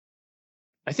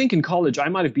I think in college I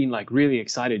might have been like really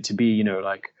excited to be,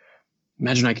 like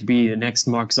imagine I could be the next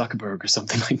Mark Zuckerberg or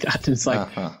something like that. And it's like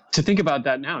to think about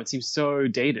that now, it seems so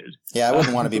dated. Yeah, I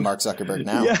wouldn't want to be Mark Zuckerberg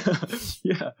now.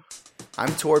 Yeah.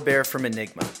 I'm Tor Bear from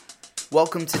Enigma.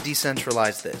 Welcome to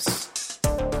Decentralize This.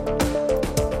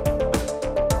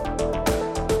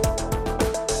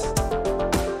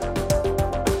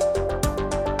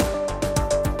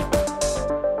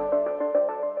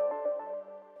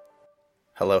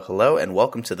 Hello, and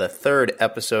welcome to the third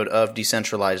episode of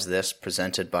Decentralize This,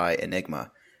 presented by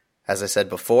Enigma. As I said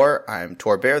before, I'm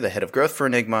Tor Bear, the head of growth for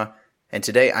Enigma, and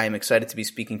today I am excited to be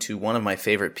speaking to one of my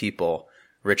favorite people,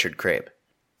 Richard Craib.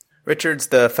 Richard's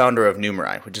the founder of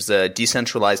Numerai, which is a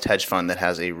decentralized hedge fund that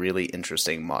has a really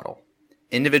interesting model.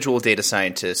 Individual data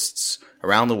scientists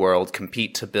around the world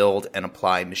compete to build and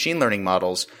apply machine learning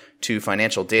models to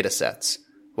financial data sets,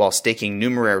 while staking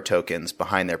numeraire tokens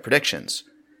behind their predictions.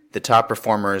 The top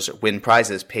performers win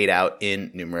prizes paid out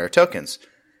in numeraire tokens,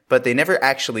 but they never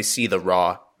actually see the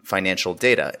raw financial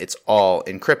data. It's all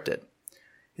encrypted.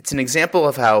 It's an example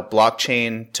of how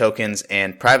blockchain, tokens,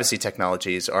 and privacy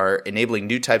technologies are enabling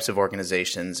new types of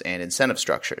organizations and incentive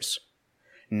structures.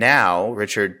 Now,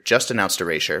 Richard just announced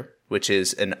Erasure, which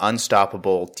is an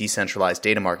unstoppable decentralized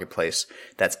data marketplace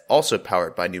that's also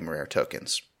powered by numeraire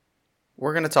tokens.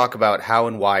 We're going to talk about how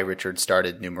and why Richard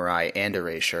started Numerai and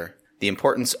Erasure, the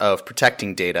importance of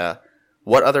protecting data,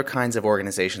 what other kinds of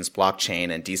organizations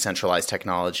blockchain and decentralized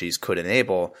technologies could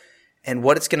enable, and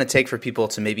what it's going to take for people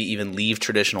to maybe even leave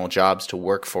traditional jobs to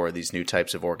work for these new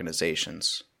types of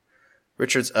organizations.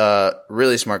 Richard's a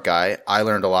really smart guy. I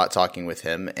learned a lot talking with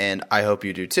him, and I hope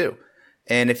you do too.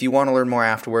 And if you want to learn more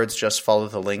afterwards, just follow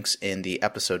the links in the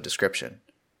episode description.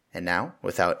 And now,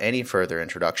 without any further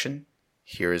introduction,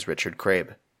 here is Richard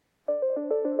Craib.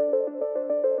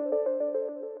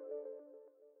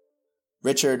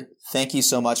 Richard, thank you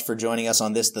so much for joining us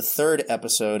on the third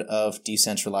episode of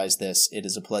Decentralize This. It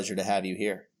is a pleasure to have you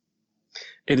here.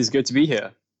 It is good to be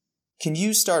here. Can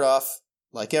you start off,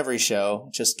 like every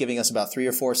show, just giving us about 3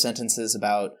 or 4 sentences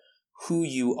about who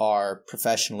you are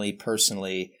professionally,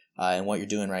 personally, and what you're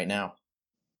doing right now?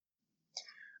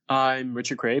 I'm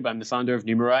Richard Craib. I'm the founder of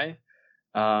Numerai.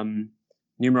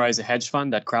 Numerai is a hedge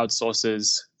fund that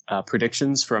crowdsources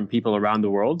predictions from people around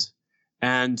the world.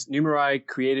 And Numerai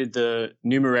created the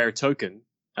numeraire token,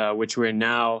 which we're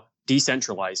now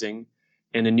decentralizing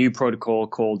in a new protocol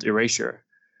called Erasure,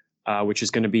 which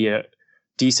is going to be a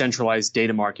decentralized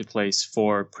data marketplace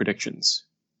for predictions.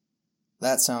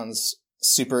 That sounds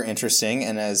super interesting.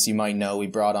 And as you might know, we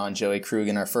brought on Joey Krug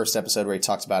in our first episode where he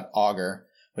talked about Augur,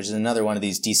 which is another one of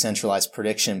these decentralized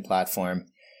prediction platform.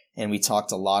 And we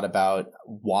talked a lot about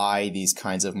why these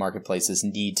kinds of marketplaces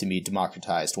need to be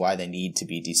democratized, why they need to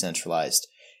be decentralized.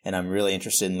 And I'm really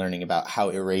interested in learning about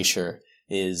how Erasure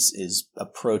is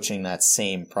approaching that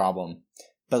same problem.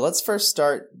 But let's first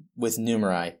start with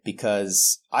Numerai,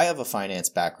 because I have a finance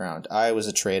background. I was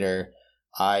a trader.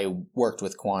 I worked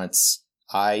with quants.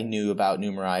 I knew about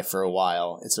Numerai for a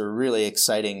while. It's a really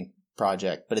exciting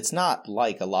project, but it's not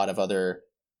like a lot of other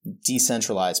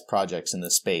decentralized projects in the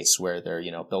space where they're,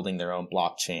 building their own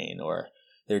blockchain or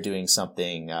they're doing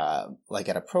something like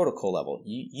at a protocol level.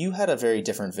 You had a very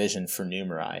different vision for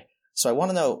Numerai. So I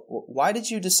want to know, why did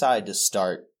you decide to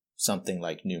start something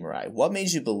like Numerai? What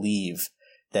made you believe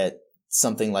that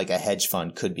something like a hedge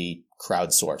fund could be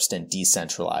crowdsourced and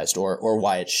decentralized, or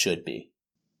why it should be?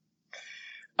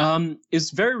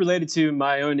 It's very related to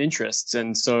my own interests.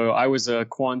 And so I was a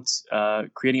quant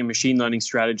creating a machine learning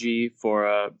strategy for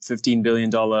a $15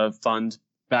 billion fund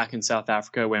back in South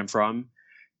Africa, where I'm from.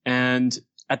 And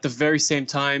at the very same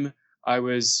time, I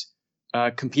was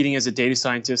competing as a data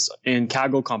scientist in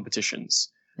Kaggle competitions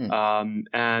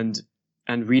and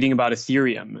reading about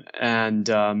Ethereum.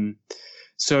 And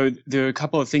so there are a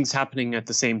couple of things happening at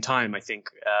the same time, I think,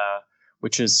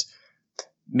 which is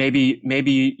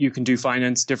maybe you can do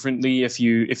finance differently. If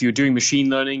you're doing machine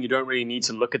learning, you don't really need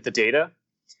to look at the data.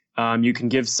 You can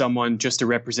give someone just a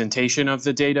representation of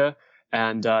the data,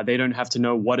 and they don't have to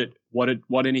know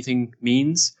what anything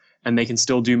means, and they can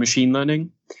still do machine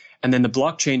learning. And then the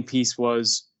blockchain piece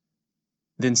was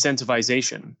the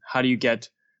incentivization. How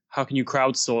can you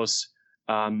crowdsource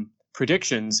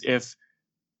predictions if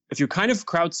you're kind of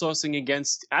crowdsourcing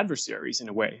against adversaries in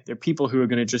a way? There are people who are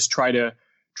going to just try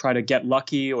to get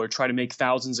lucky or try to make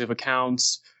thousands of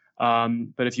accounts.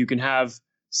 But if you can have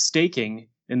staking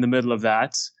in the middle of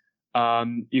that,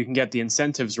 you can get the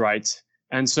incentives right.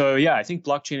 And so, yeah, I think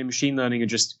blockchain and machine learning are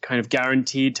just kind of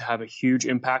guaranteed to have a huge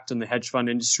impact on the hedge fund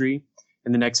industry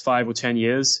in the next 5 or 10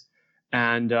 years.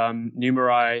 And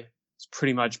Numerai has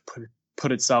pretty much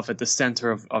put itself at the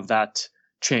center of that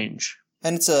change.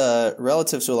 And it's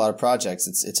relative to a lot of projects.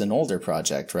 It's an older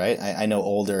project, right? I know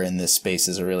older in this space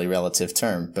is a really relative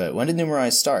term, but when did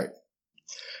Numerai start?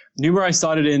 Numerai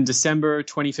started in December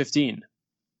 2015.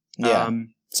 Yeah.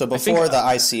 So before the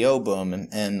ICO boom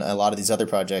and a lot of these other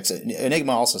projects,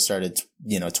 Enigma also started,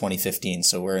 2015.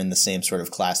 So we're in the same sort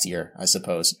of class year, I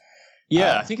suppose.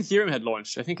 Yeah, I think Ethereum had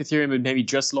launched. I think Ethereum had maybe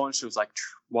just launched. It was like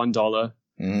 $1.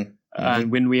 Mm-hmm.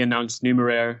 And when we announced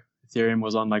Numeraire, Ethereum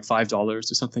was on like $5 or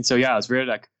something. So yeah, it's really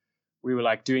like we were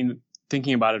like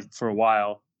thinking about it for a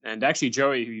while. And actually,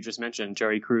 Joey, who you just mentioned,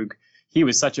 Joey Krug, he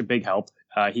was such a big help.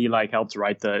 He like helped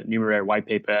write the Numeraire white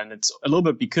paper, and it's a little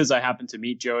bit because I happened to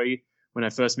meet Joey when I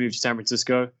first moved to San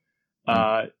Francisco.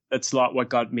 That's a lot what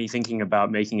got me thinking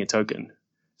about making a token.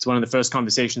 It's one of the first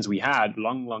conversations we had a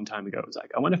long, long time ago. It was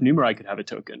like, I wonder if Numerai could have a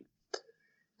token.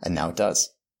 And now it does.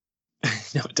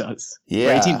 Now it does.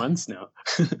 Yeah. For 18 months now.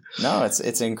 No,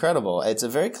 it's incredible. It's a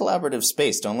very collaborative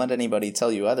space. Don't let anybody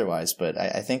tell you otherwise. But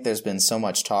I think there's been so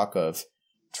much talk of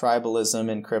tribalism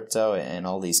in crypto and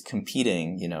all these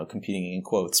competing in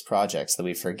quotes projects that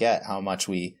we forget how much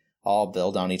we all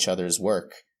build on each other's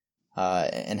work.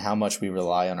 And how much we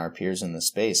rely on our peers in the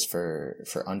space for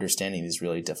understanding these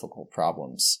really difficult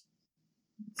problems.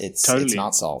 It's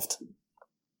not solved.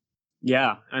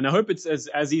 Yeah, and I hope it's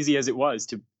as easy as it was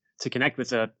to connect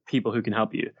with people who can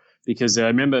help you. Because I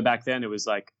remember back then it was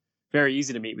like very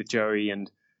easy to meet with Joey, and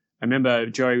I remember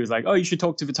Joey was like, "Oh, you should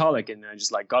talk to Vitalik," and I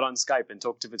just like got on Skype and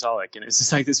talked to Vitalik, and it's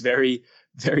just like this very,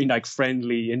 very like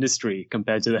friendly industry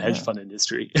compared to the hedge fund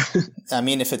industry. I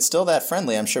mean, if it's still that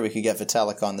friendly, I'm sure we could get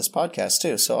Vitalik on this podcast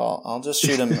too. So I'll just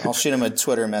shoot him. I'll shoot him a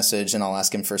Twitter message and I'll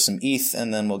ask him for some ETH,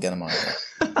 and then we'll get him on here.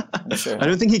 I'm sure. I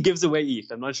don't think he gives away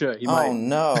ETH. I'm not sure. He might. Oh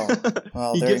no!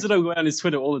 Well, he gives it away on his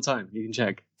Twitter all the time. You can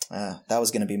check. That was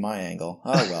going to be my angle.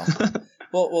 Oh well.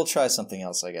 We'll try something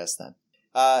else, I guess then.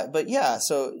 But yeah,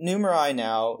 so Numerai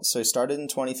now, so it started in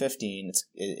 2015.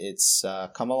 It's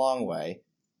come a long way.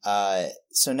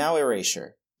 So now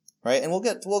Erasure, right? And we'll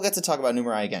get to talk about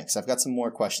Numerai again, because I've got some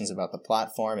more questions about the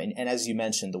platform. And as you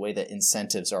mentioned, the way that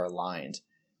incentives are aligned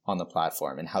on the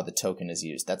platform and how the token is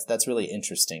used. That's really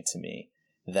interesting to me,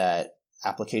 that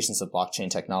applications of blockchain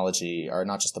technology are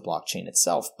not just the blockchain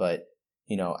itself, but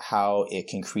how it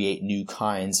can create new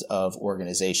kinds of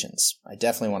organizations. I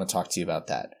definitely want to talk to you about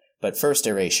that. But first,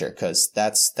 Erasure, because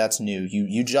that's new.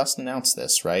 You just announced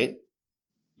this, right?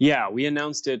 Yeah, we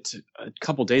announced it a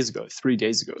couple days ago, 3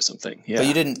 days ago or something. Yeah. But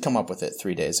you didn't come up with it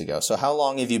 3 days ago. So how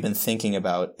long have you been thinking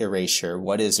about Erasure?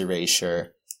 What is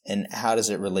Erasure? And how does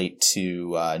it relate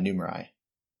to Numerai?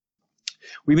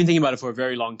 We've been thinking about it for a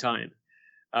very long time.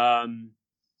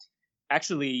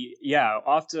 Actually, yeah,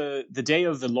 after the day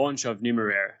of the launch of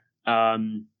Numeraire,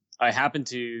 I happened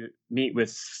to meet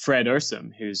with Fred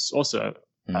Ursum, who's also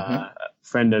a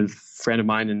friend of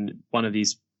mine and one of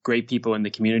these great people in the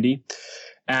community.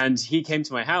 And he came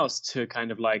to my house to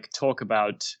kind of like talk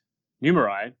about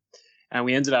Numerai. And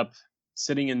we ended up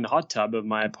sitting in the hot tub of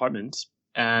my apartment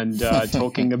and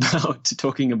talking about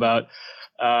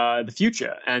the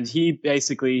future. And he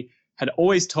basically had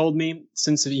always told me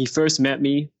since he first met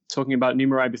me, talking about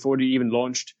Numerai before it even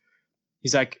launched,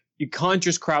 he's like, you can't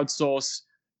just crowdsource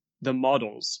the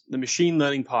models. The machine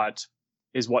learning part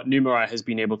is what Numerai has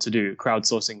been able to do,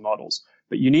 crowdsourcing models.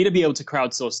 But you need to be able to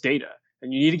crowdsource data,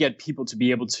 and you need to get people to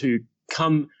be able to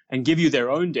come and give you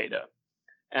their own data.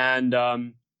 And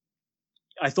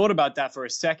I thought about that for a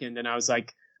second, and I was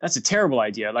like, that's a terrible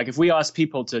idea. Like if we ask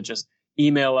people to just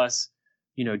email us,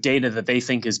 data that they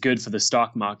think is good for the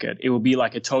stock market, it will be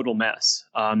like a total mess.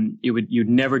 You'd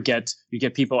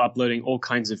get people uploading all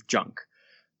kinds of junk.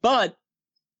 But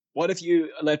what if you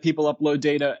let people upload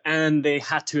data and they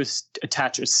had to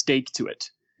attach a stake to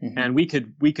it? Mm-hmm. And we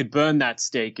could burn that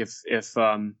stake if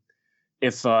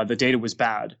the data was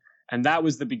bad. And that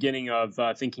was the beginning of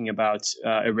thinking about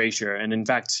Erasure. And in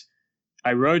fact,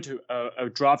 I wrote a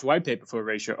draft white paper for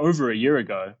Erasure over a year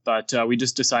ago, but we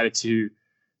just decided to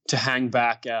hang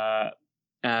back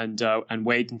and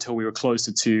wait until we were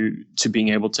closer to being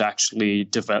able to actually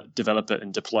develop it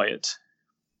and deploy it.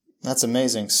 That's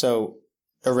amazing. So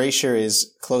Erasure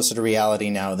is closer to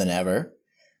reality now than ever.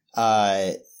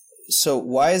 So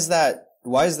why is that?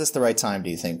 Why is this the right time, do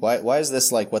you think? Why is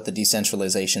this like what the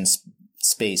decentralization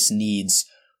space needs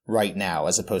right now,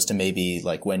 as opposed to maybe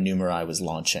like when Numerai was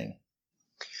launching?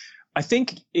 I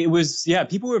think it was,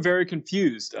 people were very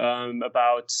confused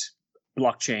about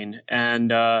blockchain,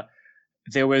 and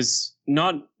there was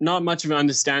not much of an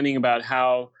understanding about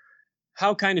how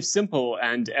kind of simple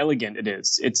and elegant it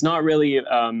is. It's not really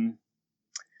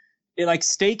like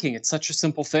staking, it's such a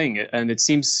simple thing, and it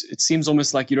seems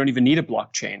almost like you don't even need a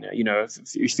blockchain.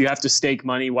 If you have to stake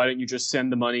money, why don't you just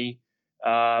send the money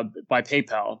by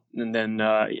PayPal, and then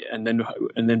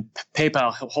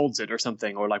PayPal holds it or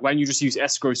something, or like why don't you just use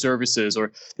escrow services?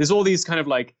 Or there's all these kind of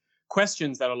like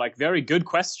questions that are like very good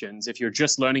questions if you're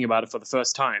just learning about it for the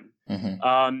first time.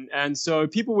 Mm-hmm. And so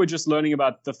people were just learning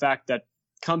about the fact that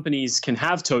companies can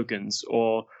have tokens,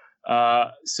 or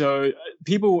so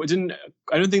people didn't.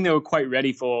 I don't think they were quite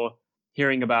ready for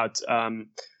hearing about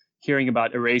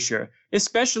Erasure,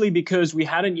 especially because we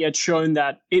hadn't yet shown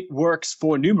that it works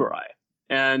for Numerai.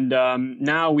 And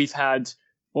now we've had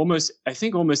almost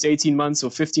 18 months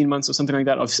or 15 months or something like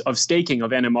that of staking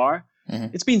of NMR.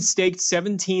 Mm-hmm. It's been staked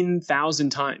 17,000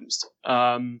 times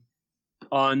on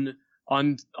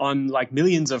like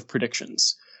millions of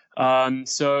predictions.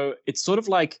 So it's sort of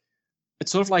like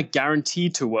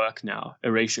guaranteed to work now,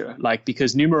 Erasure, like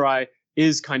because Numerai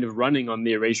is kind of running on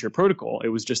the Erasure protocol. It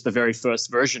was just the very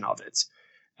first version of it.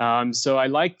 So I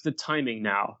like the timing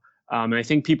now. And I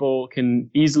think people can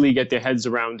easily get their heads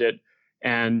around it.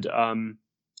 And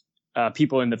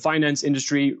people in the finance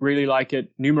industry really like it.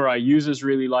 Numerai users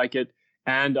really like it.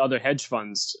 And other hedge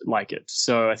funds like it.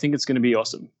 So I think it's going to be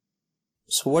awesome.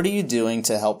 So what are you doing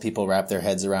to help people wrap their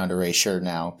heads around Erasure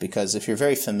now? Because if you're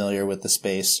very familiar with the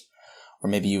space, or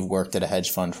maybe you've worked at a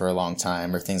hedge fund for a long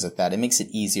time or things like that, it makes it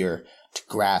easier to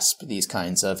grasp these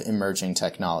kinds of emerging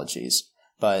technologies.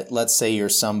 But let's say you're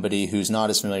somebody who's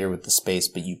not as familiar with the space,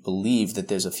 but you believe that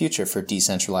there's a future for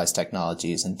decentralized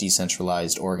technologies and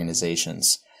decentralized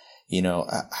organizations.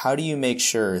 How do you make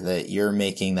sure that you're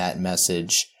making that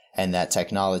message and that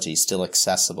technology still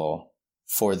accessible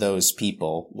for those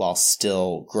people while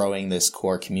still growing this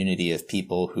core community of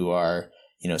people who are,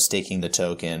 staking the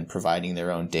token, providing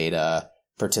their own data,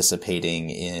 participating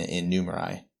in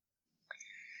Numerai?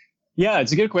 Yeah,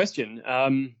 it's a good question.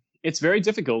 It's very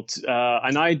difficult.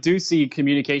 And I do see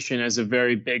communication as a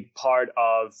very big part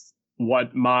of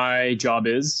what my job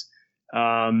is.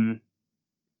 Numerai's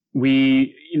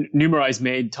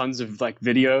made tons of like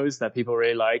videos that people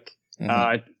really like,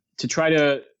 to try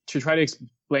to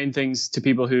explain things to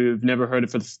people who've never heard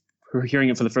it who are hearing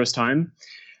it for the first time.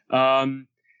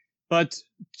 But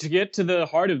to get to the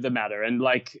heart of the matter, and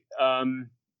like,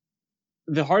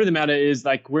 the heart of the matter is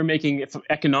like we're making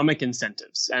economic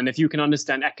incentives. And if you can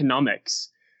understand economics,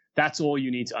 that's all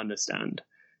you need to understand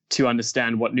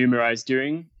what Numerai is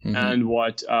doing and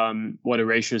what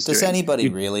Erasure is doing. Does anybody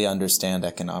really understand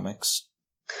economics?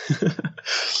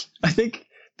 I think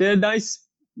there are nice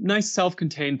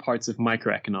self-contained parts of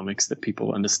microeconomics that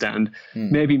people understand.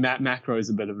 Maybe macro is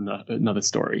a bit of another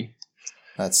story.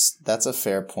 That's a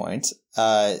fair point.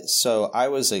 So I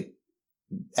was a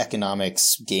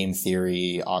economics, game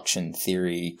theory, auction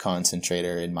theory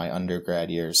concentrator in my undergrad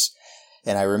years.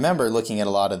 And I remember looking at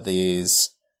a lot of these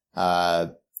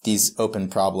open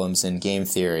problems in game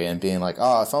theory and being like,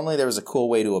 oh, if only there was a cool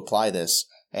way to apply this.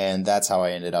 And that's how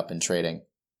I ended up in trading.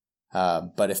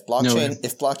 But if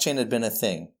blockchain had been a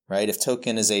thing, right? If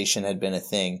tokenization had been a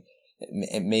thing,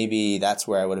 maybe that's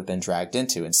where I would have been dragged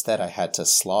into. Instead, I had to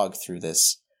slog through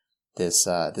this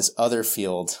other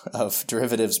field of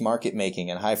derivatives market making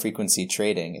and high frequency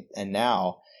trading. And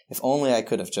now, if only I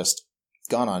could have just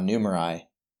gone on Numerai,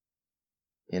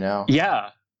 Yeah,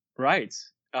 right.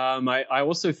 I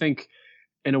also think,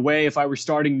 in a way, if I were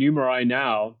starting Numerai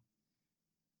now,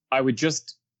 I would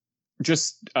just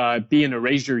be an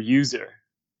Erasure user.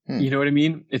 You know what I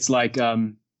mean? It's like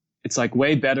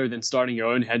way better than starting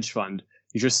your own hedge fund.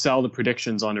 You just sell the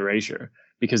predictions on Erasure,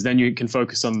 because then you can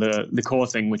focus on the core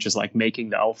thing, which is like making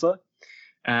the alpha,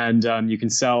 and you can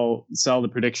sell the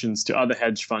predictions to other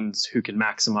hedge funds who can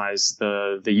maximize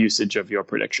the usage of your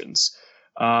predictions.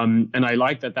 And I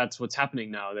like that that's what's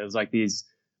happening now. There's like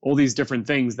all these different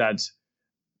things that,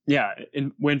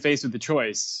 when faced with the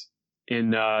choice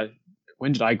in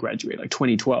when did I graduate? Like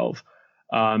 2012.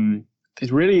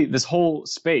 It's really, this whole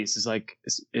space is like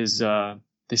there's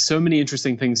so many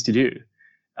interesting things to do,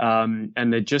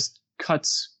 and it just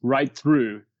cuts right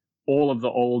through all of the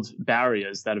old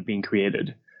barriers that have been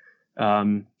created.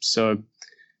 So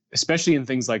especially in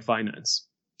things like finance.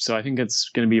 So I think it's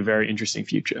going to be a very interesting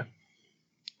future.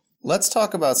 Let's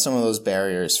talk about some of those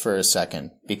barriers for a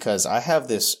second, because I have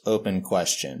this open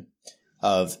question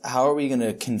of how are we going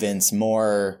to convince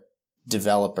more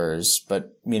developers,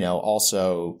 but,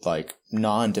 also like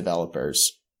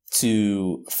non-developers,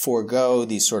 to forego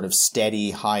these sort of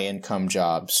steady high income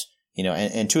jobs.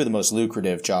 And two of the most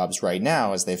lucrative jobs right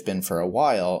now, as they've been for a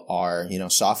while, are,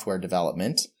 software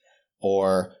development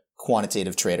or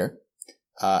quantitative trader.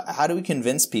 How do we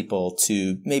convince people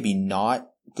to maybe not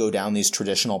go down these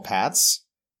traditional paths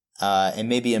and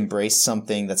maybe embrace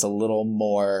something that's a little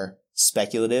more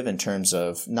speculative in terms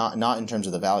of not in terms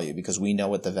of the value, because we know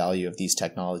what the value of these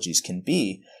technologies can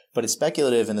be, but it's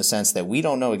speculative in the sense that we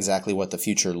don't know exactly what the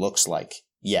future looks like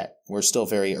yet. We're still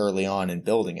very early on in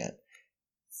building it.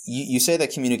 You say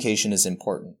that communication is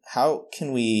important. How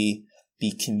can we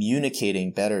be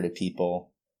communicating better to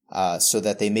people so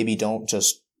that they maybe don't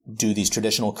just do these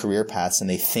traditional career paths and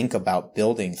they think about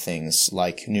building things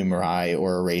like Numerai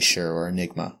or Erasure or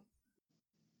Enigma?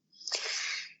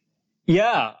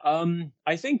 Yeah,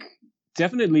 I think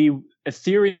definitely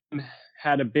Ethereum's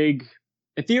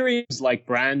like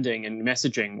branding and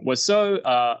messaging was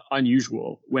so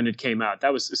unusual when it came out.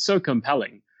 That was so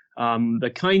compelling.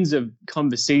 The kinds of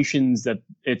conversations that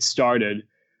it started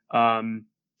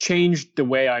changed the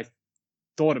way I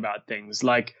thought about things.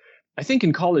 Like, I think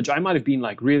in college, I might have been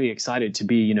like really excited to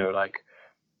be, like,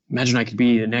 imagine I could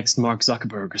be the next Mark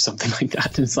Zuckerberg or something like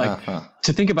that. And it's like,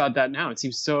 to think about that now, it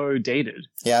seems so dated.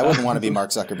 Yeah, I wouldn't want to be Mark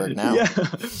Zuckerberg now.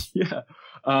 Yeah.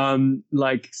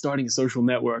 Like starting a social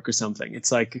network or something.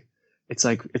 It's like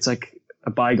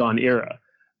a bygone era.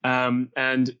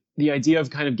 And the idea of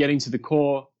kind of getting to the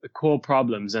core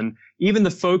problems, and even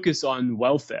the focus on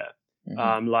welfare,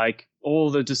 like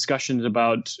all the discussions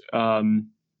about,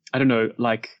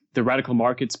 like the Radical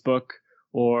Markets book,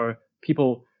 or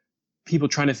people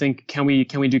trying to think, can we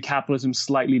do capitalism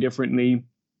slightly differently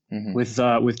with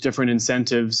different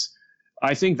incentives?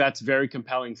 I think that's very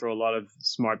compelling for a lot of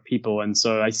smart people. And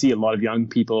so I see a lot of young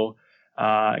people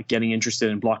getting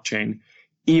interested in blockchain,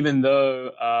 even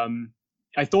though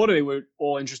I thought they were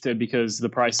all interested because the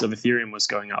price of Ethereum was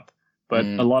going up, but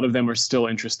a lot of them are still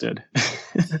interested.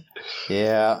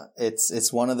 Yeah,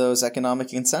 it's one of those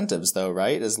economic incentives though,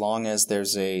 right? As long as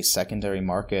there's a secondary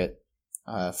market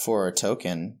for a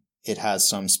token, it has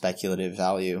some speculative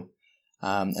value.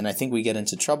 And I think we get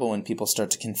into trouble when people start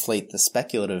to conflate the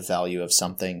speculative value of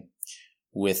something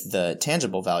with the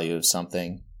tangible value of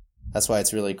something. That's why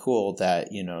it's really cool that,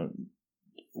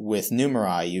 with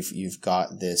Numerai, you've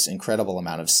got this incredible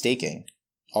amount of staking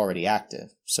already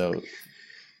active. So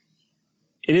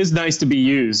it is nice to be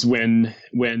used when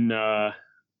and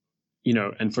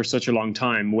for such a long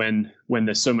time, when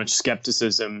there's so much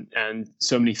skepticism and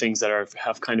so many things that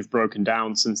have kind of broken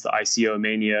down since the ICO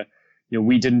mania.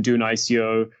 We didn't do an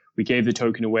ICO, we gave the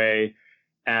token away,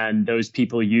 and those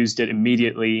people used it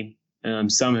immediately.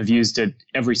 Some have used it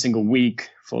every single week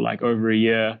for like over a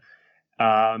year.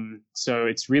 So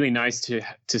it's really nice to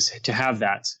have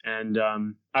that. And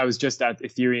I was just at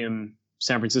Ethereum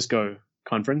San Francisco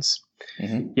conference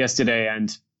yesterday,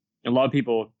 and a lot of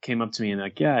people came up to me and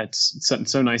like, yeah, it's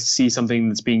so nice to see something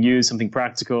that's being used, something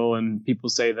practical. And people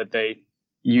say that they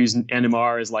use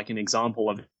NMR as like an example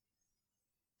of a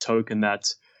token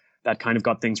that kind of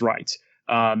got things right.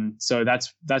 So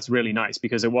that's really nice,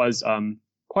 because it was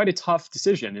quite a tough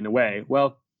decision in a way.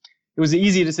 Well, it was an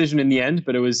easy decision in the end,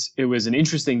 but it was an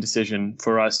interesting decision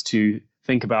for us to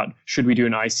think about, should we do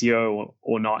an ICO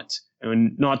or not?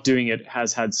 And not doing it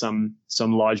has had some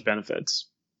large benefits.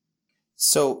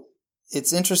 So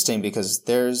it's interesting because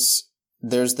there's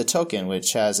the token,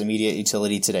 which has immediate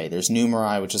utility today. There's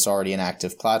Numerai, which is already an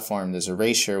active platform. There's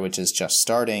Erasure, which is just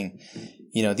starting.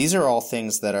 These are all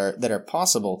things that are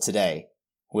possible today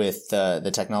with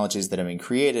the technologies that have been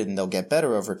created, and they'll get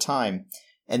better over time.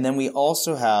 And then we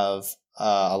also have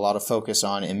a lot of focus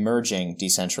on emerging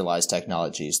decentralized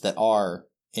technologies that are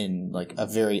in like a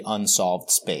very unsolved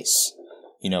space.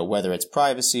 Whether it's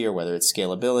privacy or whether it's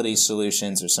scalability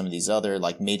solutions or some of these other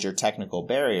like major technical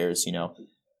barriers,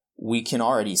 we can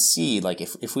already see like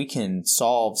if we can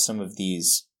solve some of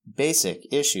these basic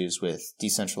issues with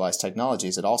decentralized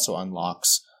technologies, it also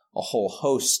unlocks a whole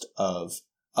host of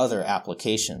other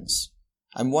applications.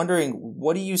 I'm wondering,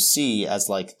 what do you see as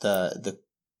like the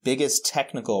biggest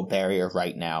technical barrier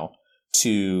right now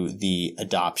to the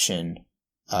adoption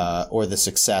or the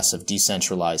success of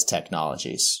decentralized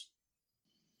technologies?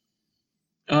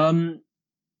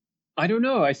 I don't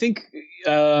know. I think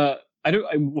well,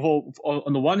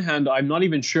 on the one hand, I'm not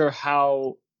even sure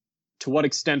to what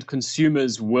extent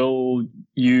consumers will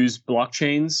use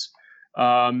blockchains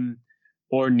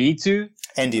or need to.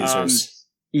 End users.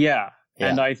 Yeah.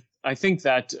 And I think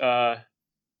that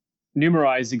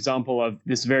Numerai's example of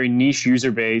this very niche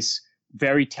user base,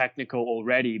 very technical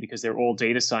already because they're all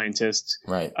data scientists,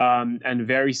 right? And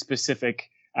very specific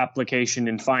application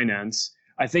in finance.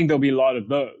 I think there'll be a lot of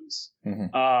those.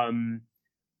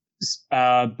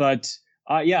 But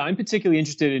I'm particularly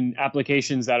interested in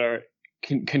applications that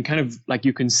can kind of like,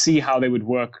 you can see how they would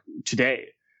work today.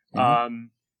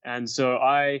 And so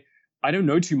I don't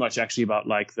know too much actually about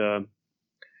like the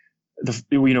the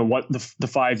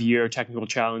 5-year technical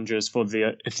challenges for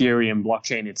the Ethereum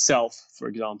blockchain itself, for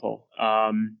example.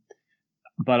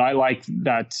 But I like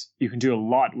that you can do a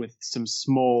lot with some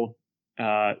small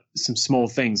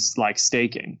things like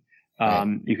staking.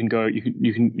 Right. You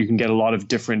can get a lot of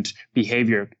different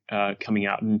behavior coming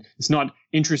out, and it's not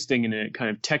interesting in a kind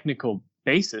of technical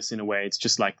basis in a way. It's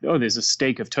just like, oh, there's a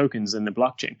stake of tokens in the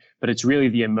blockchain, but it's really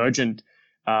the emergent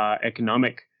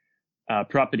economic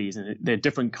properties, and there are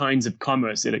different kinds of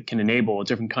commerce that it can enable,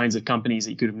 different kinds of companies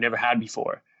that you could have never had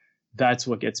before. That's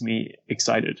what gets me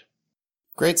excited.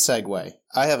 Great segue.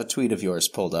 I have a tweet of yours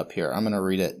pulled up here. I'm going to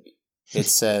read it. It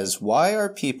says, "Why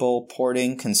are people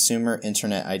porting consumer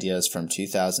internet ideas from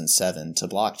 2007 to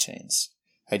blockchains?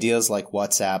 Ideas like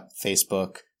WhatsApp,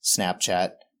 Facebook,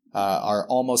 Snapchat are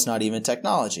almost not even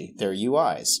technology. They're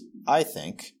UIs. I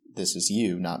think," this is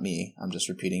you, not me, I'm just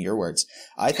repeating your words,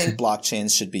 "I think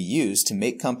blockchains should be used to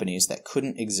make companies that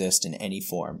couldn't exist in any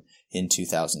form in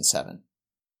 2007.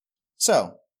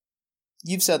 So,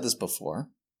 you've said this before.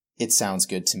 It sounds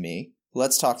good to me.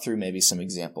 Let's talk through maybe some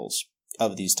examples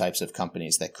of these types of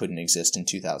companies that couldn't exist in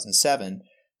 2007,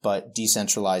 but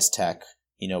decentralized tech,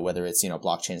 whether it's,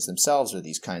 blockchains themselves or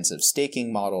these kinds of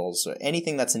staking models or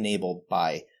anything that's enabled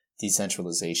by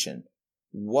decentralization.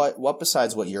 What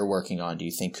besides what you're working on do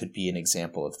you think could be an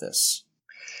example of this?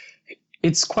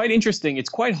 It's quite interesting. It's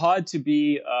quite hard to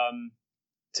be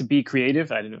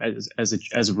creative, I don't know,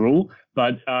 as a rule.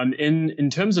 But in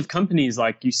terms of companies,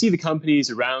 like you see the companies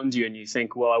around you and you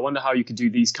think, well, I wonder how you could do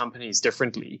these companies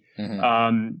differently.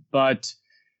 Mm-hmm. But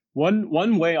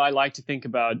one way I like to think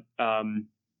about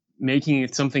making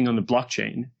it something on the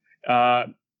blockchain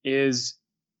is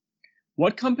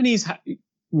what companies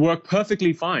work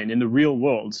perfectly fine in the real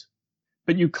world,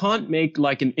 but you can't make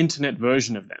like an internet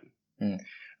version of them.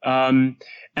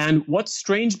 And what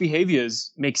strange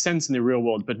behaviors make sense in the real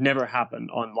world but never happen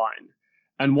online.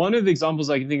 And one of the examples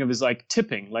I can think of is like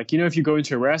tipping. Like, if you go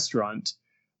into a restaurant,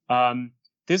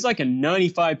 there's like a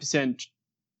 95%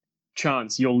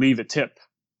 chance you'll leave a tip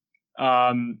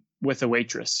with a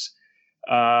waitress.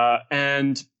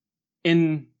 And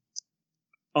on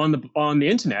the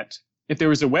internet, if there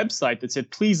was a website that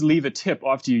said, please leave a tip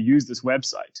after you use this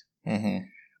website, mm-hmm.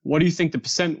 what do you think the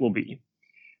percent will be?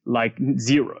 Like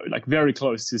 0, like very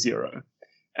close to 0.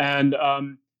 And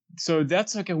so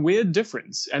that's like a weird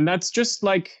difference. And that's just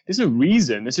like, there's no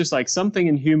reason. It's just like something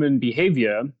in human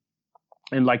behavior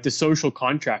and like the social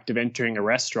contract of entering a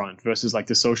restaurant versus like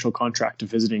the social contract of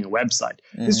visiting a website.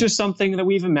 Mm-hmm. It's just something that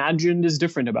we've imagined is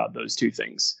different about those two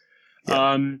things.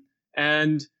 Yeah.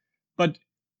 But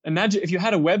imagine if you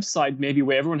had a website maybe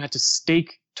where everyone had to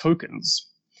stake tokens.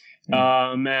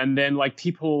 And then like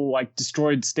people like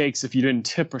destroyed stakes if you didn't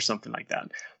tip or something like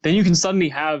that. Then you can suddenly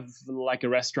have like a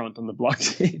restaurant on the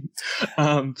blockchain.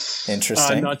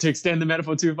 Interesting. Not to extend the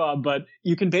metaphor too far, but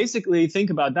you can basically think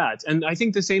about that. And I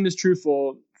think the same is true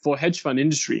for hedge fund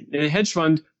industry. In a hedge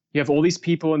fund, you have all these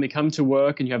people and they come to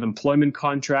work and you have employment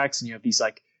contracts and you have these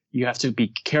like, you have to be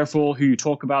careful who you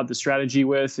talk about the strategy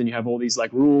with and you have all these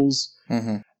like rules.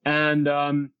 Mm-hmm.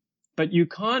 And, but you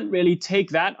can't really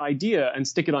take that idea and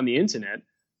stick it on the internet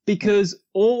because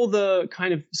all the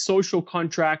kind of social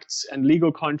contracts and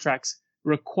legal contracts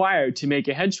required to make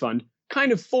a hedge fund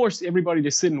kind of force everybody to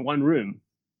sit in one room.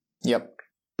 Yep.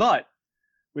 But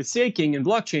with staking and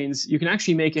blockchains, you can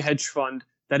actually make a hedge fund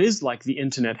that is like the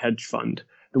internet hedge fund,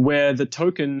 where the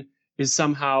token is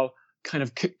somehow kind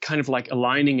of like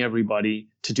aligning everybody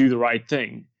to do the right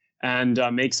thing and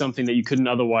make something that you couldn't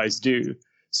otherwise do.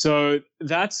 So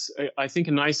that's, I think,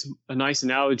 a nice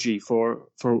analogy for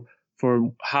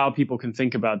how people can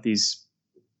think about these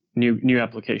new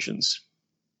applications.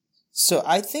 So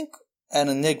I think at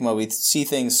Enigma we see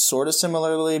things sort of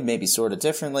similarly, maybe sort of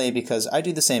differently, because I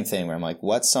do the same thing where I'm like,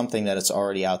 what's something that it's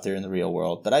already out there in the real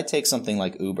world? But I take something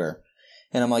like Uber,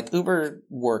 and I'm like, Uber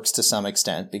works to some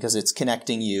extent because it's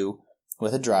connecting you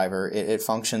with a driver. It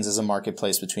functions as a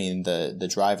marketplace between the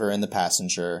driver and the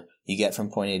passenger. You get from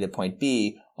point A to point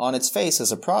B. On its face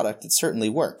as a product, it certainly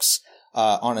works.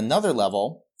 On another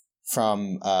level,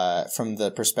 from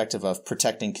the perspective of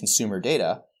protecting consumer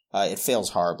data, it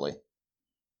fails horribly.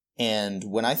 And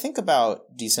when I think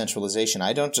about decentralization,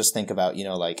 I don't just think about,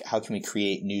 like how can we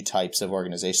create new types of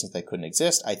organizations that couldn't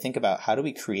exist? I think about how do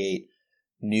we create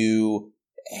new,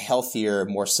 healthier,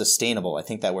 more sustainable, I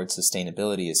think that word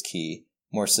sustainability is key,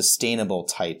 more sustainable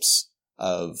types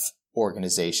of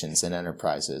organizations and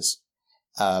enterprises.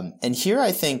 And here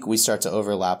I think we start to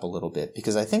overlap a little bit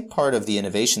because I think part of the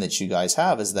innovation that you guys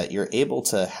have is that you're able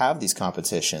to have these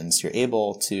competitions. You're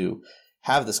able to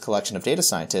have this collection of data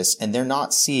scientists and they're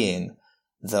not seeing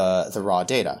the raw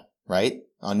data, right?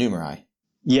 on Numerai.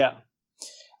 Yeah.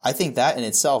 I think that in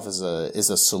itself is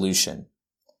a solution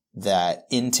that,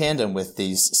 in tandem with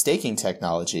these staking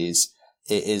technologies,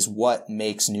 is what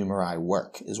makes Numerai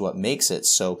work, is what makes it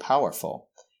so powerful.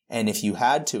 And if you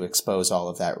had to expose all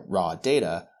of that raw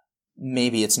data,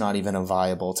 maybe it's not even a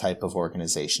viable type of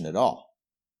organization at all.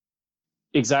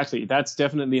 Exactly. That's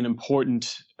definitely an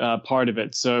important part of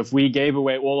it. So if we gave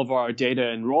away all of our data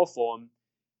in raw form,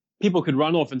 people could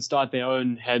run off and start their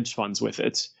own hedge funds with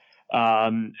it.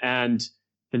 And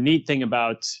the neat thing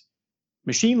about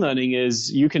machine learning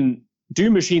is you can do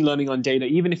machine learning on data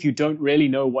even if you don't really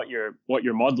know what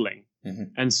you're modeling. Mm-hmm.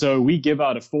 And so we give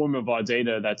out a form of our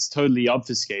data that's totally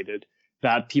obfuscated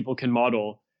that people can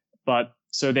model, but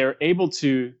so they're able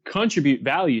to contribute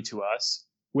value to us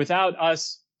without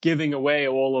us giving away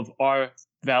all of our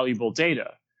valuable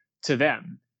data to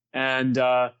them. And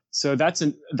so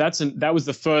that was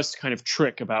the first kind of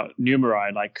trick about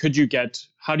Numerai. Like,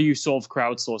 how do you solve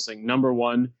crowdsourcing? Number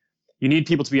one, you need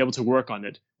people to be able to work on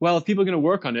it. Well, if people are going to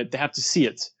work on it, they have to see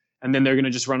it, and then they're going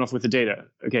to just run off with the data.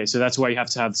 Okay, so that's why you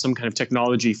have to have some kind of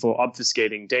technology for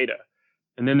obfuscating data.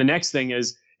 And then the next thing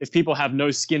is, if people have no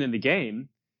skin in the game,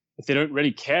 if they don't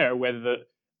really care whether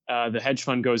the hedge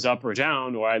fund goes up or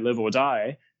down, or I live or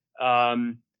die,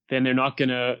 then they're not going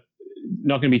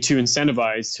to be too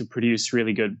incentivized to produce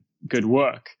really good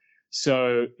work.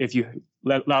 So if you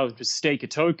allow them to stake a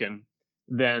token,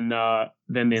 then the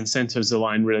incentives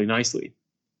align really nicely.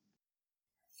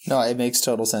 No, it makes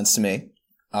total sense to me.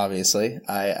 Obviously,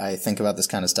 I think about this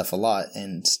kind of stuff a lot,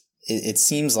 and it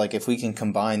seems like if we can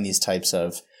combine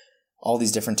all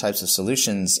these different types of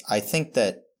solutions, I think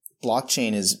that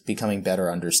blockchain is becoming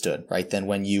better understood, right, than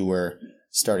when you were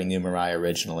starting Numerai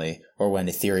originally, or when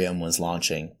Ethereum was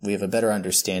launching. We have a better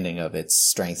understanding of its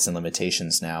strengths and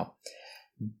limitations now.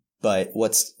 But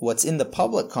what's in the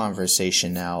public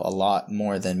conversation now, a lot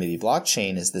more than maybe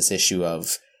blockchain, is this issue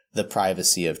of the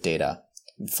privacy of data.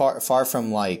 Far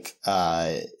from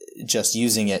just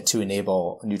using it to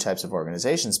enable new types of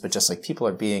organizations, but just like people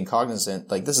are being cognizant,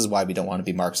 like this is why we don't want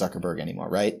to be Mark Zuckerberg anymore,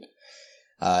 right?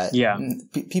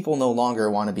 People no longer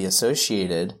want to be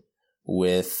associated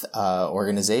with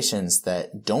organizations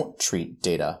that don't treat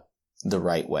data the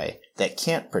right way, that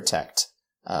can't protect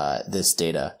this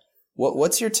data.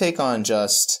 What's your take on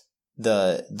just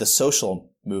the social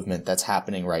movement that's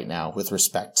happening right now with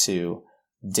respect to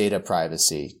data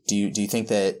privacy? Do you think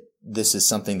that this is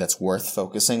something that's worth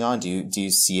focusing on? Do you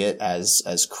see it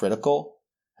as critical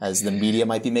as the media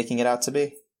might be making it out to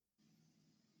be?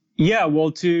 Yeah,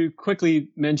 well, to quickly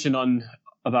mention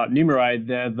about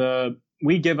Numerai,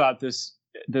 we give out this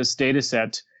data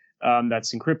set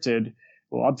that's encrypted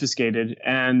or obfuscated,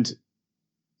 and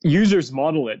users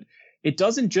model it. It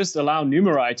doesn't just allow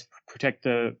Numerai to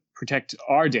protect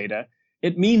our data.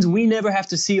 It means we never have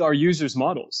to see our users'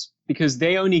 models because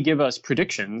they only give us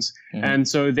predictions, and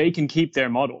so they can keep their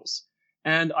models.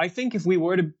 And I think if we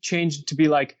were to change it to be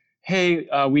like, hey,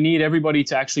 we need everybody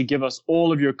to actually give us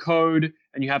all of your code,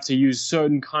 and you have to use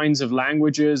certain kinds of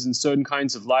languages and certain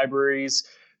kinds of libraries,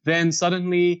 then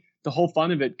suddenly the whole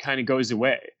fun of it kind of goes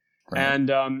away. Right.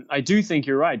 And I do think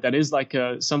you're right. That is like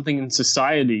something in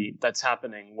society that's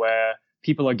happening where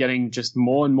people are getting just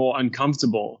more and more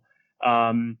uncomfortable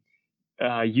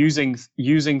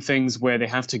using things where they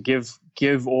have to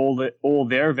give all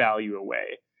their value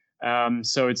away.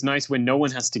 So it's nice when no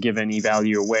one has to give any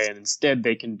value away, and instead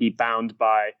they can be bound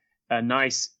by a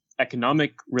nice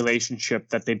economic relationship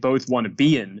that they both want to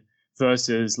be in,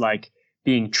 versus like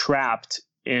being trapped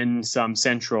in some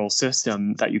central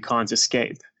system that you can't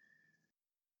escape.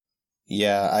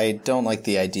 Yeah, I don't like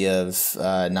the idea of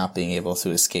not being able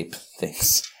to escape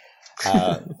things.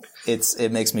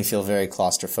 It makes me feel very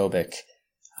claustrophobic.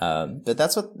 But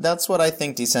that's what I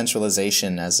think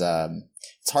decentralization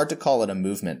it's hard to call it a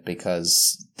movement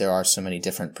because there are so many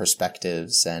different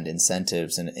perspectives and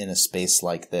incentives in a space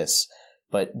like this.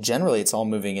 But generally, it's all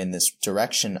moving in this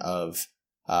direction of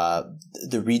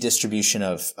the redistribution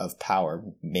of power,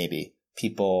 maybe.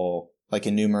 People, like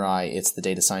in Numerai, it's the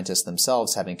data scientists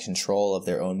themselves having control of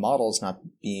their own models, not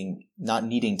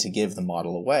needing to give the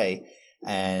model away.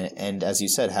 And as you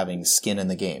said, having skin in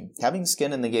the game. Having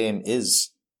skin in the game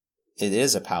is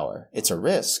a power. It's a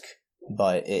risk,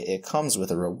 but it comes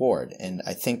with a reward. And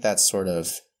I think that sort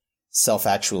of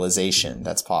self-actualization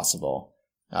that's possible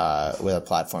with a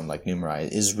platform like Numerai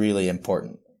is really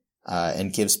important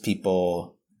and gives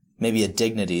people maybe a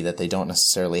dignity that they don't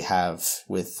necessarily have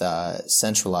with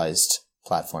centralized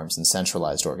platforms and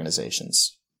centralized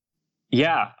organizations.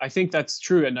 Yeah, I think that's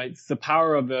true. And the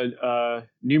power of a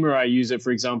Numerai user,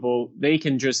 for example, they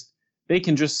can just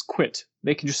quit.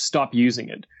 They can just stop using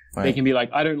it. They can be like,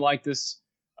 I don't like this,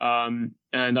 and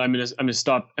I'm gonna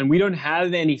stop. And we don't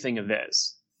have anything of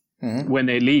theirs when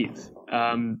they leave.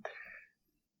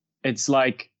 It's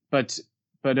like, but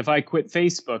if I quit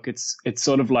Facebook, it's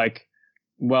sort of like,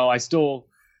 well, I still,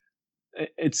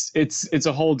 it's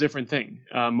a whole different thing.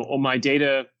 All my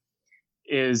data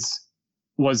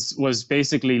was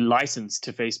basically licensed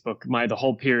to Facebook the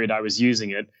whole period I was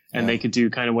using it, and they could do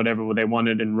kind of whatever they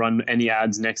wanted and run any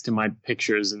ads next to my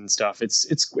pictures and stuff.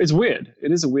 It's weird.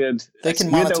 It is a weird. They can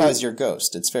monetize your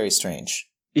ghost. It's very strange.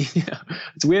 Yeah,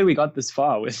 it's weird we got this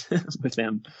far with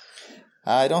them.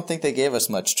 I don't think they gave us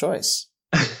much choice.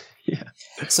 Yeah.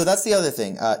 So that's the other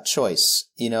thing, choice.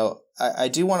 I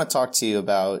do want to talk to you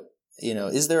about,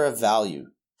 is there a value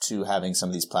to having some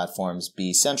of these platforms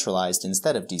be centralized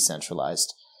instead of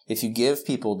decentralized? If you give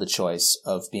people the choice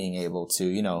of being able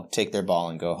to, take their ball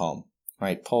and go home,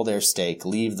 right? Pull their stake,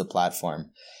 leave the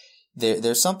platform.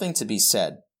 There's something to be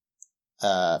said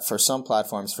for some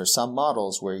platforms, for some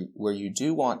models where you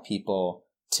do want people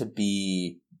to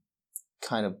be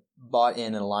kind of bought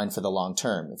in and aligned for the long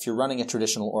term. If you're running a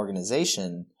traditional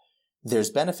organization, there's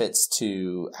benefits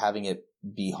to having it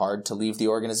be hard to leave the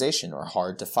organization or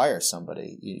hard to fire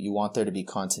somebody. You want there to be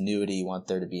continuity, you want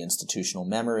there to be institutional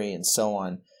memory and so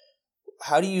on.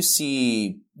 How do you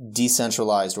see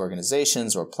decentralized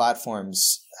organizations or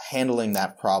platforms handling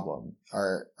that problem?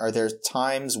 Are there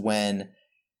times when,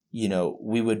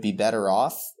 we would be better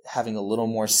off having a little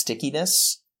more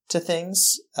stickiness to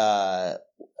things?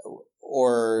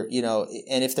 Or,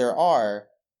 and if there are,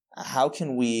 how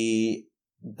can we,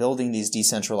 building these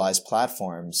decentralized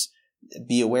platforms,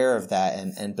 be aware of that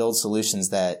and build solutions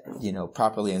that,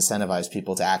 properly incentivize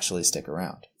people to actually stick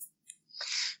around?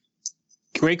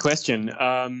 Great question.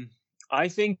 I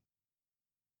think,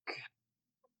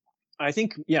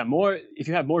 more, if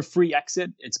you have more free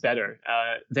exit, it's better.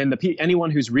 Then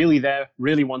anyone who's really there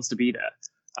really wants to be there.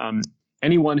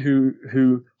 Anyone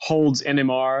who holds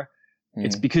NMR,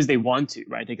 it's because they want to,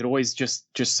 right? They could always just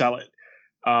sell it.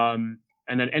 And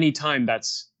at any time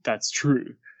that's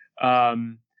true.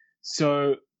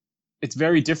 So it's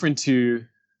very different to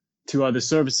other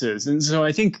services. And so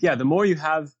I think, the more you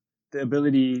have the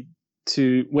ability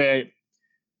the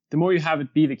more you have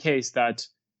it be the case that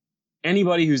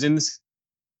anybody who's in the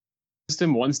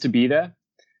system wants to be there,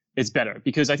 it's better.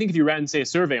 Because I think if you ran, say, a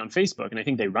survey on Facebook, and I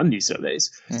think they run these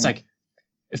surveys, it's like,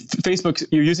 if Facebook,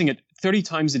 you're using it 30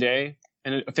 times a day,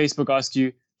 and Facebook asks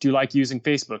you, do you like using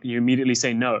Facebook? And you immediately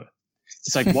say no.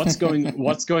 It's like, what's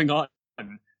going on?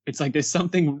 It's like there's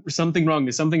something wrong.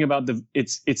 There's something about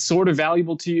it's sort of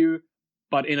valuable to you,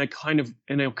 but in a kind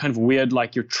of weird,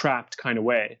 like you're trapped kind of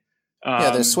way.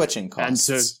 There's switching costs.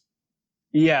 And so,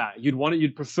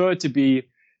 you'd prefer to be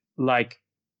like,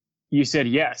 you said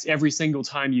yes every single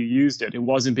time you used it. It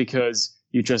wasn't because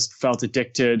you just felt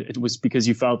addicted. It was because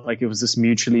you felt like it was this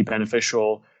mutually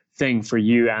beneficial thing for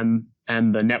you and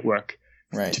the network,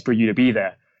 right, for you to be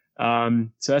there.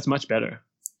 So that's much better.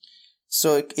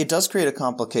 So it does create a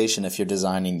complication if you're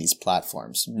designing these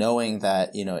platforms, knowing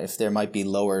that, if there might be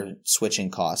lower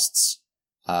switching costs,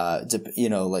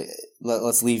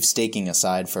 let's leave staking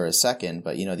aside for a second,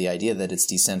 but, the idea that it's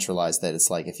decentralized, that it's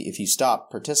like, if you stop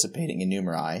participating in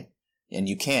Numerai, and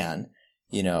you can,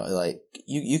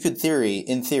 you could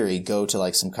in theory go to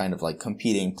like some kind of like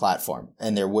competing platform,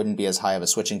 and there wouldn't be as high of a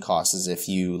switching cost as if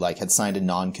you like had signed a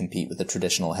non-compete with a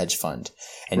traditional hedge fund,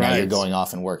 and now you're going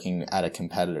off and working at a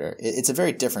competitor. It's a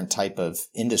very different type of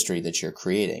industry that you're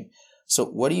creating. So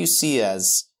what do you see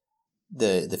as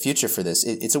the future for this?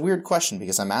 It's a weird question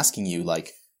because I'm asking you,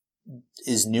 like,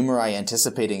 is Numerai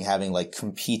anticipating having like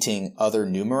competing other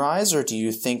Numerais, or do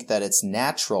you think that it's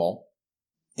natural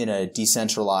in a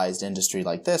decentralized industry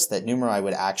like this that Numerai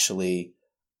would actually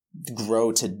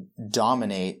grow to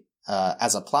dominate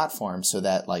as a platform, so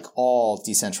that like all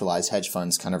decentralized hedge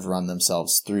funds kind of run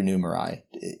themselves through Numerai?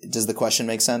 Does the question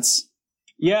make sense?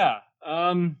 Yeah.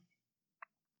 Well,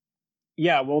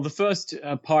 the first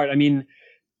part, I mean,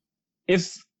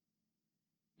 if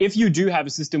you do have a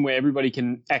system where everybody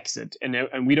can exit,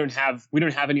 and we don't have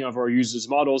any of our users'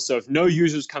 models, so if no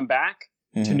users come back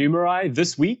to Numerai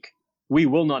this week, we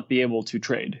will not be able to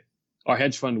trade. Our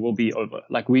hedge fund will be over.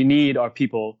 Like, we need our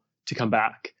people to come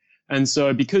back. And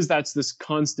so because that's this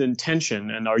constant tension,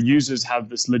 and our users have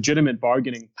this legitimate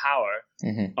bargaining power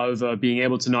of being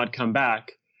able to not come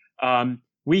back,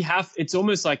 it's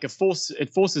almost like it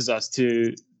forces us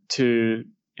to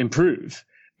improve.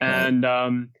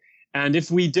 And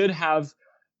if we did have,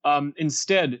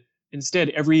 instead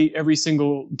every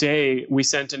single day we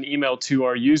sent an email to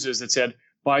our users that said,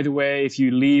 by the way, if you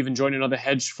leave and join another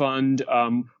hedge fund,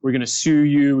 we're going to sue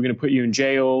you. We're going to put you in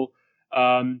jail.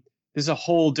 There's a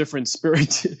whole different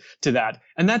spirit to that,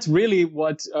 and that's really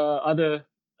what other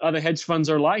hedge funds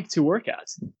are like to work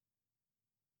at.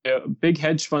 Big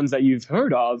hedge funds that you've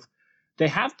heard of, they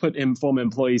have put former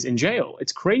employees in jail.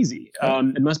 It's crazy.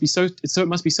 It must be so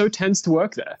tense to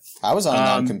work there. I was on a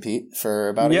non-compete for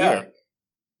about a year.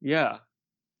 Yeah.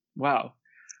 Wow.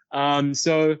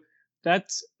 So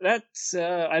that's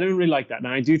I don't really like that, and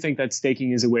I do think that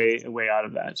staking is a way out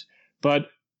of that. But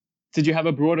did you have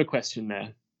a broader question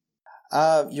there?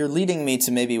 You're leading me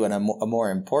to maybe a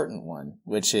more important one,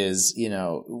 which is,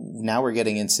 now we're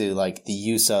getting into like the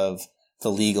use of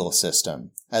the legal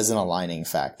system as an aligning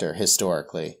factor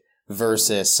historically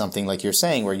versus something like you're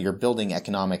saying where you're building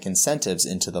economic incentives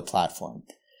into the platform.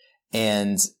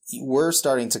 And we're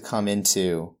starting to come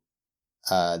into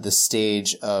the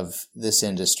stage of this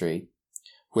industry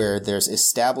where there's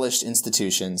established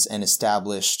institutions and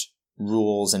established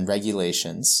rules and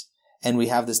regulations. And we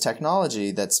have this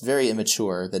technology that's very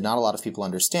immature that not a lot of people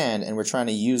understand. And we're trying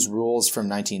to use rules from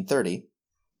 1930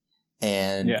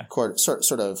 and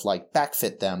sort of like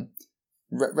backfit them,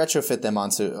 retrofit them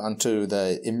onto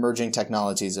the emerging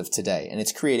technologies of today. And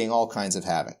it's creating all kinds of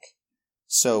havoc.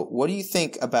 So what do you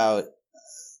think about,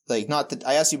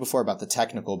 I asked you before about the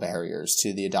technical barriers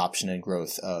to the adoption and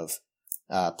growth of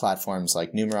platforms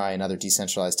like Numerai and other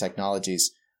decentralized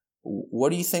technologies. What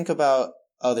do you think about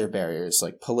other barriers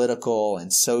like political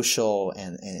and social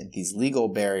and these legal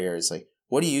barriers? Like,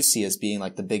 what do you see as being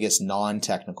like the biggest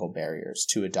non-technical barriers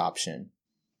to adoption?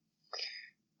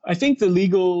 I think the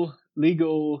legal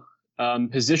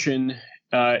position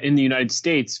in the United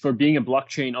States for being a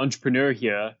blockchain entrepreneur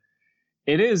here,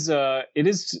 it's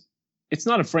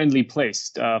not a friendly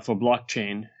place for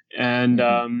blockchain, and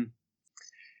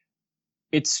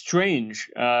it's strange.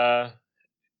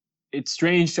 It's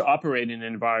strange to operate in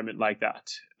an environment like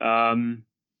that.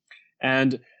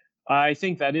 And I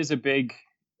think that is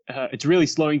it's really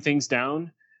slowing things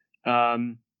down.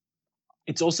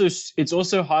 It's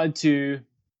also hard to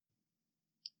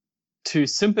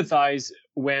sympathize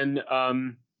when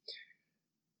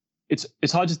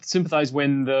it's hard to sympathize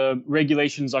when the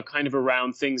regulations are kind of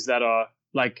around things that are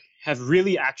like have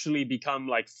really actually become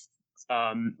like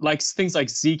things like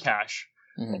Zcash,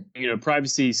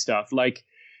 privacy stuff. Like,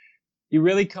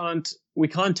 we can't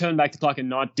turn back the clock and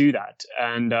not do that.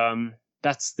 And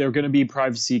there are going to be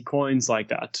privacy coins like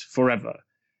that forever.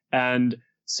 And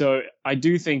so I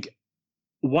do think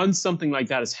once something like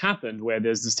that has happened, where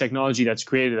there's this technology that's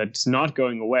created that's not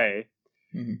going away,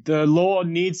 the law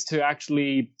needs to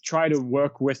actually try to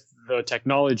work with the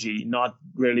technology, not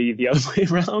really the other way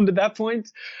around at that point,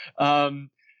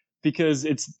 because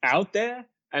it's out there.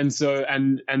 And so,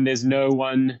 and there's no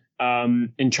one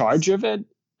in charge of it.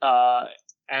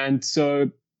 And so,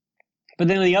 but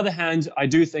then on the other hand, I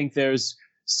do think there's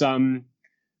some,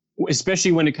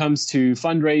 especially when it comes to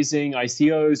fundraising,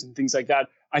 ICOs and things like that,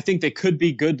 I think there could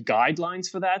be good guidelines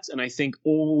for that. And I think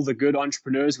all the good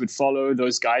entrepreneurs would follow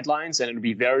those guidelines, and it would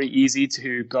be very easy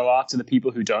to go after the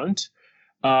people who don't.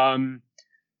 But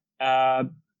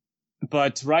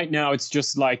right now it's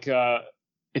just like,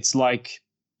 it's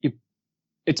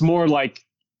more like,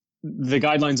 the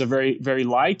guidelines are very, very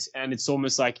light, and it's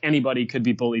almost like anybody could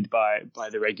be bullied by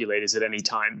the regulators at any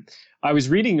time. I was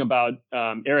reading about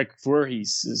Eric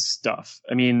Voorhees' stuff.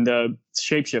 I mean, the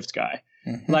Shapeshift guy.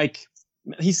 Like,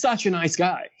 he's such a nice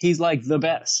guy. He's like the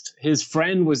best. His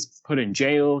friend was put in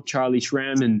jail, Charlie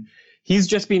Shrem, and he's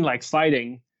just been like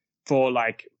fighting for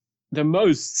like the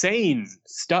most sane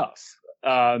stuff,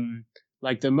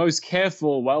 like the most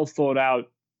careful, well thought out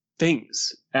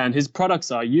things, and his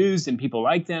products are used and people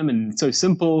like them, and it's so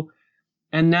simple.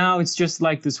 And now it's just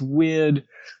like this weird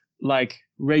like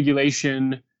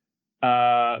regulation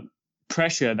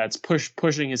pressure that's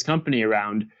pushing his company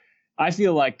around. I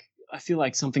feel like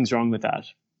something's wrong with that.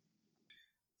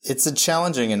 It's a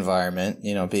challenging environment,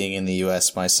 being in the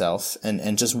US myself,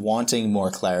 and just wanting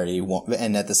more clarity,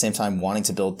 and at the same time wanting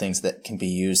to build things that can be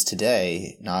used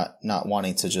today, not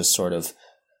wanting to just sort of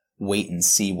wait and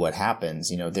see what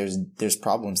happens. There's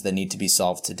problems that need to be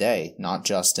solved today, not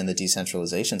just in the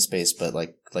decentralization space, but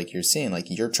like you're seeing,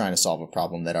 like you're trying to solve a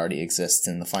problem that already exists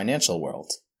in the financial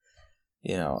world.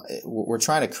 We're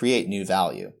trying to create new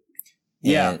value.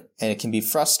 Yeah. And it can be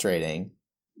frustrating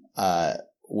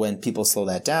when people slow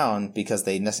that down because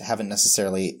they haven't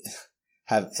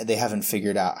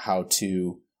figured out how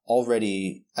to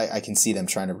already. I can see them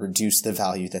trying to reduce the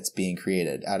value that's being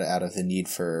created out of the need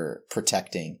for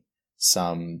protecting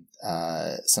some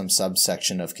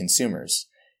subsection of consumers.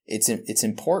 It's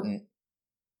important,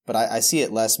 but I see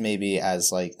it less maybe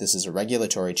as like this is a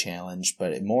regulatory challenge,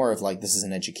 but more of like this is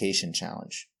an education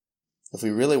challenge. if we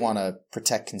really want to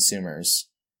protect consumers,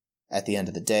 at the end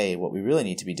of the day, what we really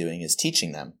need to be doing is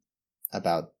teaching them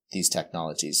about these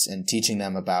technologies and teaching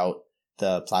them about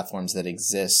the platforms that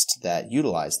exist that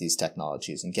utilize these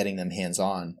technologies and getting them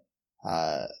hands-on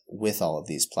with all of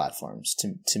these platforms.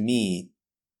 To me,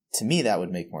 that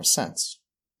would make more sense.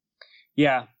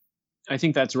 Yeah, I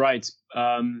think that's right.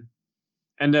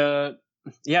 Yeah,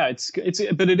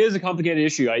 but it is a complicated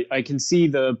issue. I can see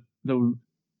the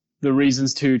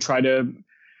reasons to try to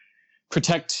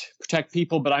protect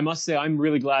people, but I must say I'm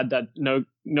really glad that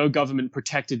no government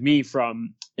protected me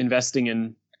from investing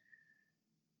in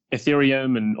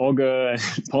Ethereum and Augur and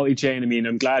Polychain. I mean,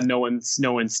 I'm glad no one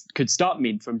could stop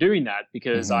me from doing that,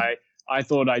 because I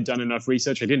thought I'd done enough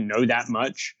research. I didn't know that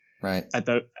much right at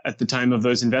the time of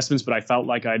those investments, but I felt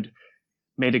like I'd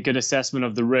made a good assessment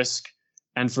of the risk,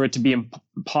 and for it to be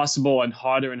impossible and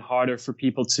harder for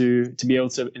people to be able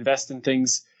to invest in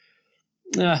things.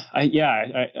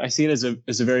 I see it as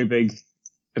a very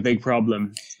big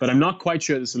problem, but I'm not quite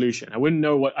sure the solution. I wouldn't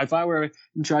know what, if I were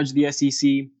in charge of the SEC,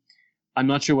 I'm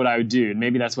not sure what I would do. And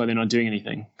maybe that's why they're not doing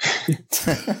anything.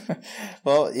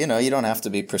 Well, you don't have to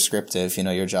be prescriptive.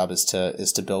 Your job is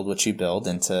to build what you build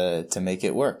and to make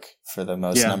it work for the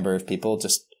most number of people,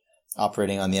 just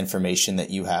operating on the information that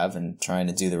you have and trying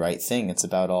to do the right thing. It's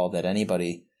about all that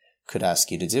anybody could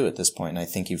ask you to do at this point. And I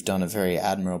think you've done a very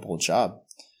admirable job.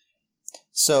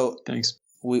 So thanks.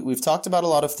 We've talked about a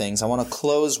lot of things. I want to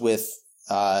close with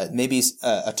maybe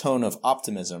a tone of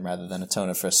optimism rather than a tone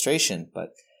of frustration,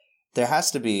 but there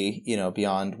has to be,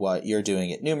 beyond what you're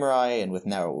doing at Numerai and with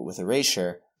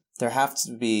Erasure, there have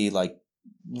to be like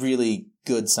really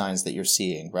good signs that you're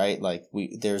seeing, right? Like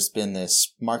there's been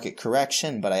this market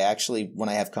correction, but when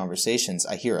I have conversations,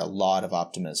 I hear a lot of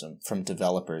optimism from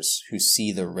developers who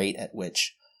see the rate at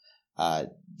which,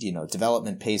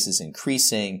 development pace is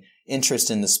increasing, interest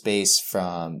in the space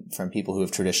from people who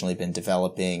have traditionally been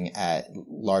developing at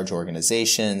large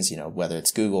organizations, whether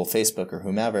it's Google, Facebook, or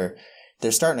whomever.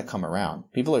 They're starting to come around.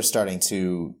 People are starting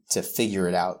to figure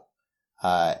it out.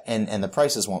 And the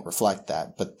prices won't reflect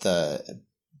that, but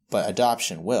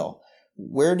adoption will.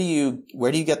 Where do you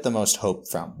get the most hope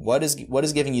from? What is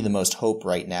giving you the most hope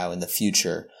right now in the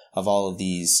future of all of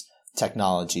these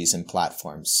technologies and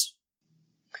platforms?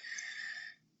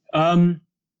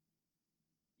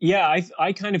 Yeah,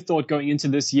 I kind of thought going into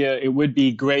this year, it would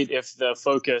be great if the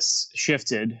focus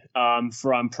shifted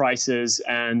from prices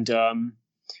and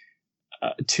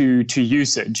to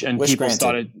usage, and Wish people granted.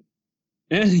 started.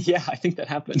 Yeah, I think that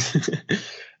happened.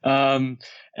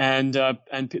 And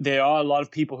there are a lot of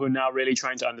people who are now really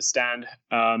trying to understand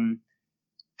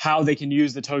how they can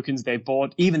use the tokens they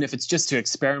bought, even if it's just to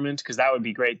experiment, because that would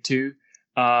be great too.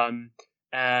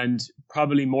 And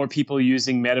probably more people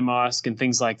using MetaMask and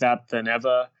things like that than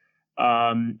ever.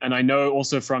 And I know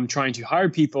also from trying to hire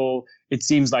people, it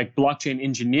seems like blockchain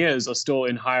engineers are still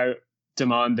in higher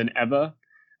demand than ever,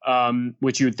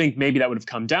 which you would think maybe that would have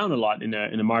come down a lot in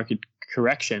a market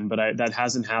correction, but that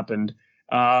hasn't happened.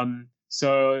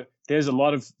 So there's a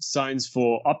lot of signs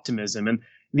for optimism. And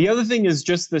the other thing is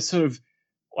just the sort of,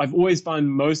 I've always found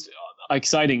most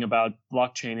exciting about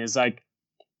blockchain is like,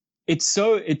 it's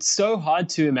so hard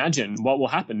to imagine what will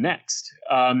happen next,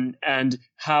 and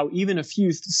how even a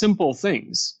few simple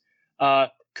things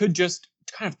could just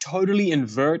kind of totally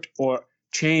invert or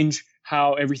change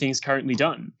how everything's currently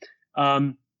done.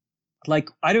 Like,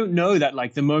 I don't know that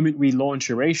like the moment we launch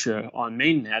Erasure on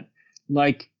mainnet,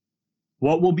 like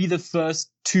what will be the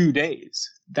first 2 days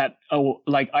that,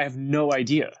 I have no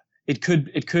idea. It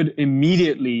could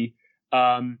immediately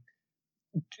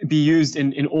be used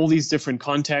in all these different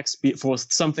contexts for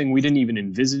something we didn't even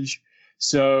envisage.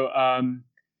 So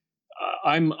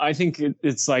I think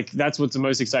it's like that's what's the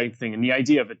most exciting thing, and the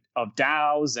idea of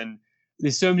DAOs, and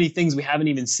there's so many things we haven't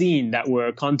even seen that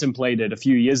were contemplated a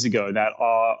few years ago that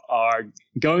are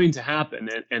going to happen,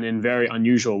 and in very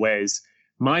unusual ways.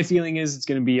 My feeling is it's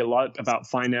going to be a lot about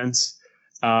finance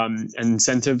and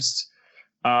incentives,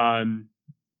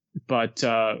 but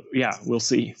we'll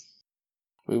see.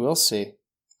 We will see.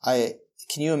 Can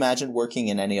you imagine working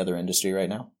in any other industry right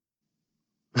now?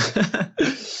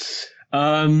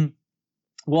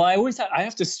 Well, I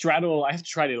have to try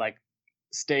to like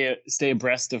stay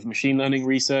abreast of machine learning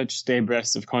research, stay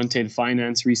abreast of quantitative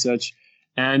finance research,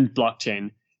 and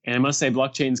blockchain. And I must say,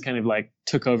 blockchain's kind of like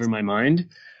took over my mind.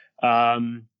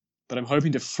 But I'm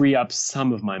hoping to free up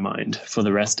some of my mind for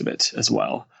the rest of it as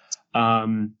well.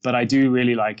 But I do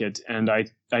really like it, and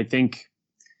I think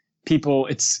people,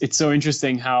 it's so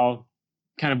interesting how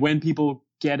kind of when people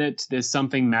get it, there's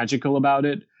something magical about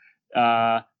it.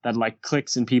 that like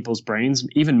clicks in people's brains,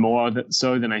 even more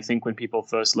so than I think when people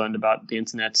first learned about the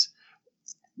internet.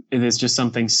 There's just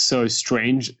something so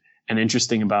strange and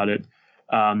interesting about it,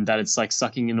 that it's like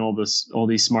sucking in all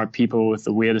these smart people with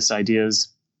the weirdest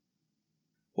ideas.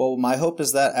 Well, my hope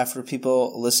is that after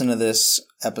people listen to this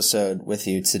episode with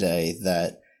you today,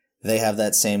 that they have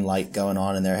that same light going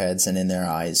on in their heads and in their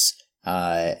eyes,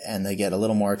 and they get a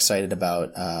little more excited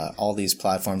about all these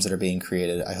platforms that are being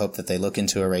created. I hope that they look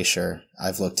into Erasure.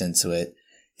 I've looked into it.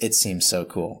 It seems so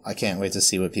cool. I can't wait to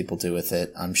see what people do with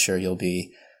it. I'm sure you'll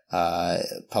be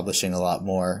publishing a lot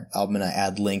more. I'm going to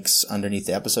add links underneath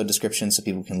the episode description so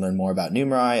people can learn more about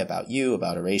Numerai, about you,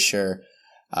 about Erasure.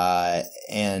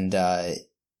 And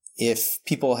if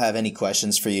people have any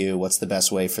questions for you, what's the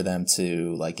best way for them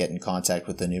to like get in contact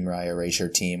with the Numerai Erasure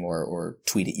team or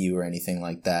tweet at you or anything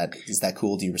like that? Is that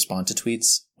cool? Do you respond to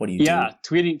tweets? What do you do? Yeah,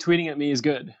 tweeting at me is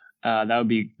good. That would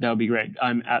be great.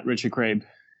 I'm at Richard Crabe.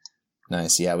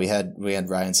 Nice. Yeah, we had Ryan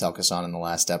Selkis on in the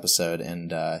last episode,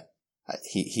 and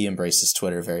he embraces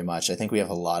Twitter very much. I think we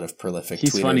have a lot of prolific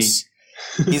tweeters. Funny.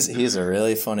 He's a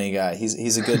really funny guy.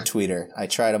 He's a good tweeter. I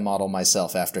try to model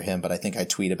myself after him, but I think I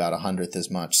tweet about 100th as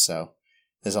much. So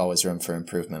there's always room for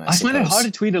improvement. I find it hard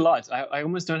to tweet a lot. I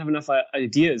almost don't have enough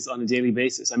ideas on a daily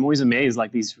basis. I'm always amazed,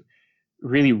 like these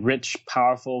really rich,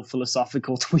 powerful,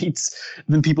 philosophical tweets. And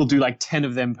then people do like 10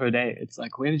 of them per day. It's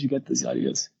like, where did you get these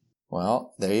ideas?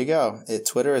 Well, there you go.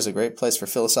 Twitter is a great place for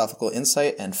philosophical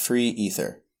insight and free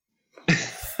ether.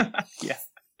 Yeah.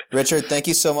 Richard, thank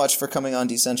you so much for coming on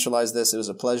Decentralize This. It was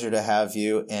a pleasure to have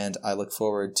you, and I look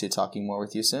forward to talking more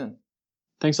with you soon.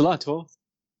 Thanks a lot, Tor.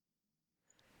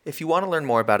 If you want to learn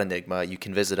more about Enigma, you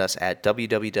can visit us at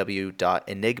www.enigma.co.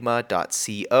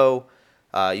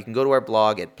 You can go to our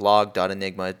blog at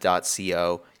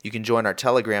blog.enigma.co. You can join our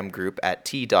Telegram group at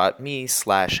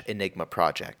t.me/Enigma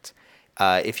Project.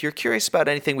 If you're curious about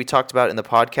anything we talked about in the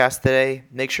podcast today,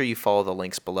 make sure you follow the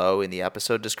links below in the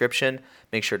episode description.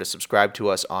 Make sure to subscribe to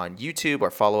us on YouTube or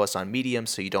follow us on Medium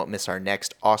so you don't miss our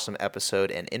next awesome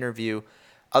episode and interview.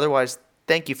 Otherwise,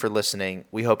 thank you for listening.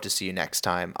 We hope to see you next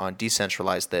time on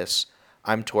Decentralize This.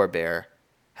 I'm Tor Bear.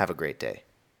 Have a great day.